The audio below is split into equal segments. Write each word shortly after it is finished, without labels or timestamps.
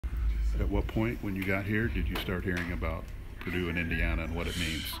At what point when you got here did you start hearing about Purdue and Indiana and what it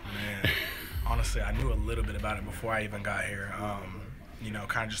means? Man, honestly, I knew a little bit about it before I even got here.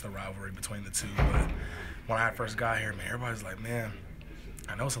 Kind of just the rivalry between the two. But when I first got here, man, everybody's like, man,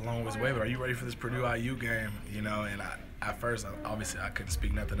 I know it's a long ways away, but are you ready for this Purdue IU game? And at first, obviously, I couldn't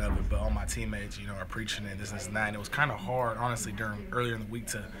speak nothing of it, but all my teammates, are preaching it, this and that. And it was kind of hard, honestly, earlier in the week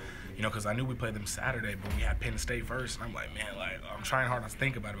to, because I knew we played them Saturday, but we had Penn State first. And I'm like, man, I'm trying hard not to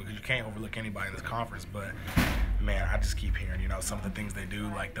think about it because you can't overlook anybody in this conference. But, man, I just keep hearing, some of the things they do,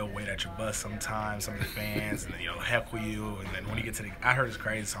 like they'll wait at your bus sometimes, some of the fans, and, heckle you. And then when you get to I heard it's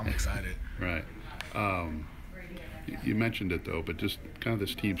crazy, so I'm excited. Right. You mentioned it, though, but just kind of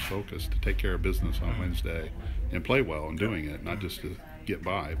this team's focus to take care of business on Wednesday and play well in doing it, not just to get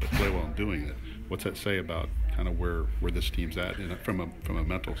by, but play well in doing it. What's that say about kind of where this team's at from a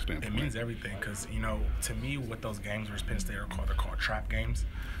mental standpoint? It means everything because, to me, what those games versus Penn State they're called trap games.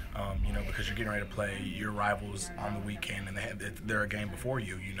 Because you're getting ready to play your rivals on the weekend, and they're a game before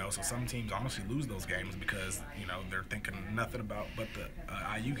you, So some teams honestly lose those games because, they're thinking nothing about but the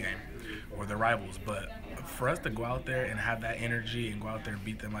IU game or their rivals. But for us to go out there and have that energy and go out there and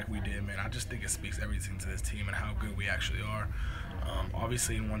beat them like we did, man, I just think it speaks everything to this team and how good we actually are.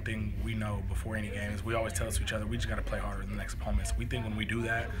 Obviously, one thing we know before any game is we always tell each other we just got to play harder than the next opponents. We think when we do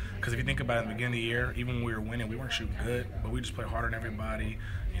that, because if you think about it at the beginning of the year, even when we were winning, we weren't shooting good, but we just play harder than everybody,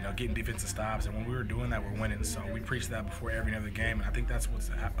 getting defensive stops. And when we were doing that, we're winning. So we preach that before every other game, and I think that's what's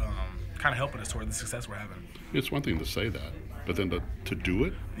kind of helping us toward the success we're having. It's one thing to say that, but then to do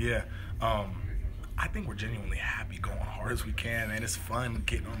it? Yeah. I think we're genuinely happy going hard as we can, and it's fun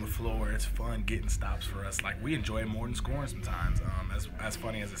getting on the floor. It's fun getting stops for us. Like, we enjoy it more than scoring sometimes, as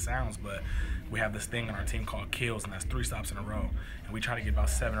funny as it sounds, but we have this thing on our team called kills, and that's 3 stops in a row, and we try to get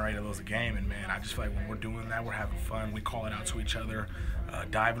about 7 or 8 of those a game, and, man, I just feel like when we're doing that, we're having fun. We call it out to each other,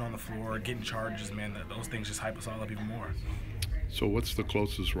 diving on the floor, getting charges, man. Those things just hype us all up even more. So what's the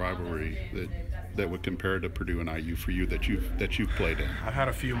closest rivalry that would compare to Purdue and IU for you that you've played in? I've had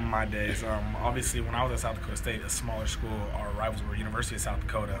a few in my days. Obviously, when I was at South Dakota State, a smaller school, our rivals were University of South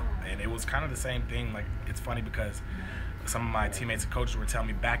Dakota, and it was kind of the same thing. Like, it's funny because some of my teammates and coaches were telling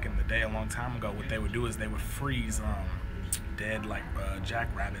me back in the day, a long time ago, what they would do is they would freeze dead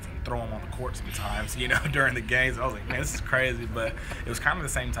jackrabbits and throw them on the court sometimes, during the games. I was like, man, this is crazy, but it was kind of the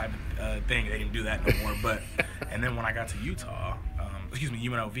same type of thing. They didn't do that no more. And then when I got to Utah,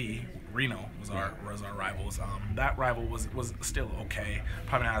 UNLV, Reno was our rivals. That rival was still okay,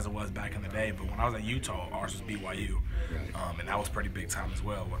 probably not as it was back in the day. But when I was at Utah, ours was BYU, and that was pretty big time as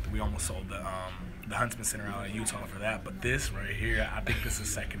well. We almost sold the Huntsman Center out of Utah for that. But this right here, I think this is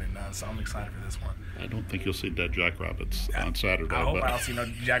second to none. So I'm excited for this one. I don't think you'll see dead jackrabbits on Saturday. I hope I don't see no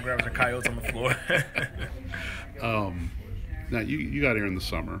jackrabbits or coyotes on the floor. Now you got here in the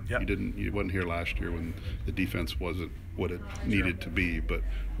summer. Yep. You wasn't here last year when the defense wasn't what it needed to be. But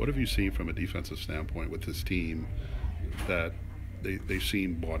what have you seen from a defensive standpoint with this team that they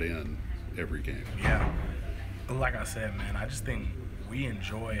seem bought in every game? Yeah, like I said, man, I just think we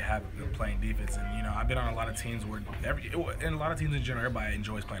enjoy playing defense, and I've been on a lot of teams where and a lot of teams in general, everybody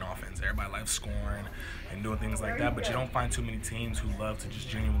enjoys playing offense. Everybody loves scoring and doing things like that, but you don't find too many teams who love to just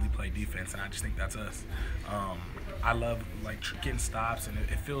genuinely play defense, and I just think that's us. I love getting stops, and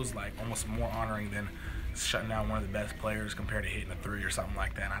it feels like almost more honoring than shutting down one of the best players compared to hitting a 3 or something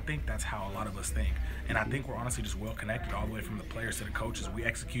like that. And I think that's how a lot of us think. And I think we're honestly just well connected all the way from the players to the coaches. We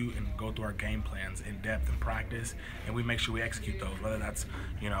execute and go through our game plans in depth and practice, and we make sure we execute those, whether that's,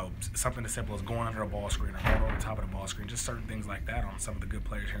 something as simple as going under a ball screen or going over the top of the ball screen, just certain things like that on some of the good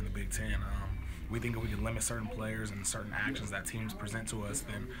players here in the Big Ten. We think if we can limit certain players and certain actions that teams present to us,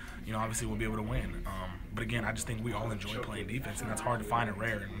 then, obviously we'll be able to win. But again, I just think we all enjoy playing defense, and that's hard to find and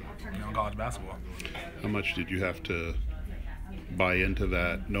rare in college basketball. How much did you have to buy into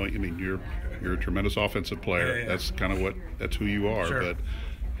that? Knowing, you're a tremendous offensive player. Yeah. That's who you are. Sure. But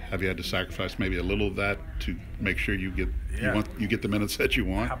have you had to sacrifice maybe a little of that to make sure you get the minutes that you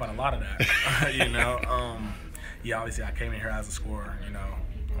want? How about a lot of that? Yeah, obviously I came in here as a scorer.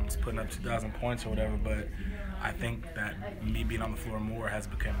 Almost putting up 2,000 points or whatever, but I think that me being on the floor more has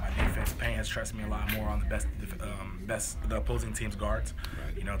become my defense. Payne has trusted me a lot more on the opposing team's guards.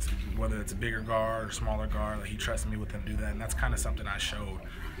 Right. Whether it's a bigger guard or smaller guard, he trusts me with him to do that, and that's kind of something I showed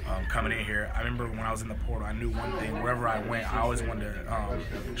coming in here. I remember when I was in the portal, I knew one thing. Wherever I went, I always wanted to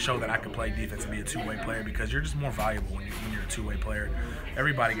show that I could play defense and be a two-way player, because you're just more valuable when you're a two-way player.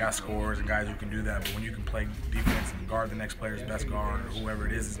 Everybody got scorers and guys who can do that, but when you can play defense and guard the next player's best guard or whoever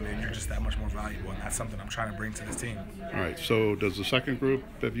it is, man, you're just that much more valuable, and that's something I'm trying to bring to this team. All right. So does the second group,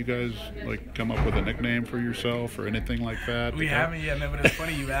 have you guys like come up with a nickname for yourself or anything like that? We haven't yet, man, but it's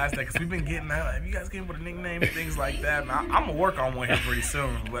funny you asked that, because we've been getting that. Like, have you guys came up with a nickname and things like that? And I'm gonna work on one here pretty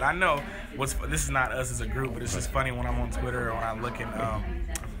soon. But I know this is not us as a group, but it's just funny when I'm on Twitter or when I look at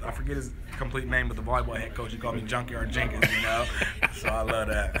I forget his complete name, but the volleyball head coach, he called me Junkyard Jenkins, you know. So I love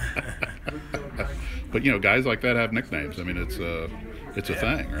that. But guys like that have nicknames. I mean, it's a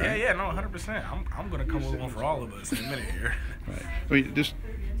thing, right? Yeah, no, 100%. I'm gonna come up with one for all of us in a minute here. Right. I mean, just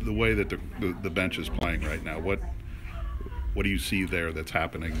the way that the bench is playing right now. What do you see there that's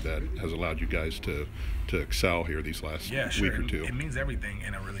happening that has allowed you guys to excel here these last week or two? It means everything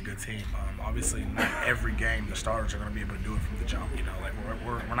in a really good team. Obviously, not every game the starters are going to be able to do it from the jump. Like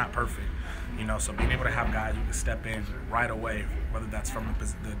we're not perfect. So being able to have guys who can step in right away, whether that's from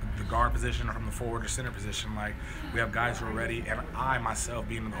the guard position or from the forward or center position, like we have guys who are ready. And I myself,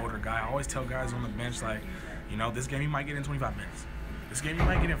 being an older guy, I always tell guys on the bench, like, this game you might get in 25 minutes. This game you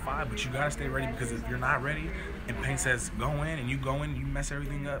might get in 5, but you gotta stay ready, because if you're not ready and Payne says go in and you go in, you mess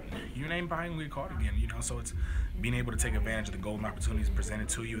everything up, your name probably gonna get caught again. So it's being able to take advantage of the golden opportunities presented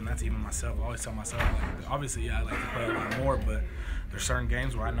to you, and that's even myself. I always tell myself, like, obviously, I like to play a lot more, but there's certain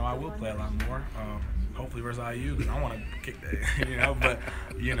games where I know I will play a lot more. Hopefully versus IU, because I want to kick that,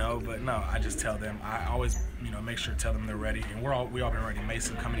 But no, I just tell them. I always, make sure to tell them they're ready, and we all been ready.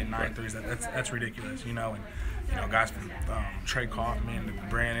 Mason coming in 9 threes, that's ridiculous, And guys from Trey Kaufman to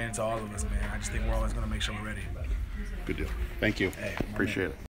Brandon to all of us, man. I just think we're always going to make sure we're ready. Good deal. Thank you. Hey, appreciate it.